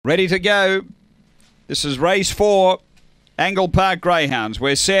Ready to go. This is race 4, Angle-Park Greyhounds.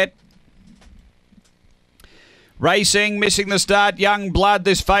 We're set. Racing, missing the start, Young Blood,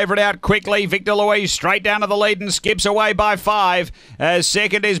 this favourite out quickly. Victor Louise straight down to the lead and skips away by 5.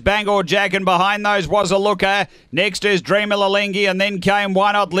 Second is Bangor Jack, and behind those was a looker. Next is Dreamer Lalingi, and then came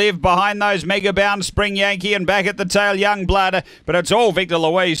Why Not Live. Behind those, Mega Bound, Spring Yankee, and back at the tail, Young Blood. But it's all Victor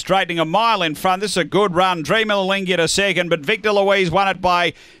Louise straightening a mile in front. This is a good run. Dreamer Lalingi to second, but Victor Louise won it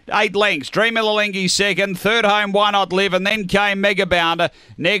by 8 lengths. Dreamer Lalingi second. Third home, Why Not Live, and then came Mega Bound.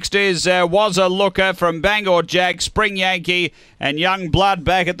 Next is Was a Looker from Bangor Jack, Spring Yankee, and Young Blood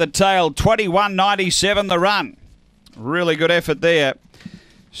back at the tail. 21.97 the run. Really good effort there.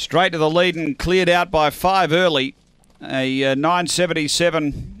 Straight to the lead and cleared out by 5 early. A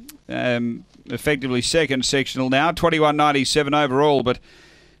 9.77 effectively second sectional now. 21.97 overall, but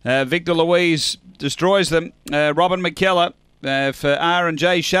Victor Louise destroys them. Robin McKellar for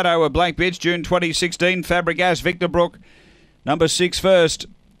R&J Shadow, a black bitch, June 2016. Fabregas, Victor Brook, number 6 first.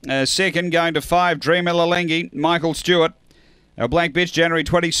 Second going to 5, Dreamer Lalengi, Michael Stewart. A black bitch, January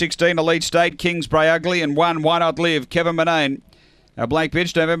 2016, Elite State, Kingsbury Ugly, and 1, Why Not Live, Kevin Manane. A black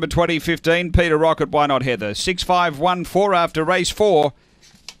bitch, November 2015, Peter Rocket, Why Not Heather. 6.514 after race 4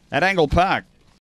 at Angle Park.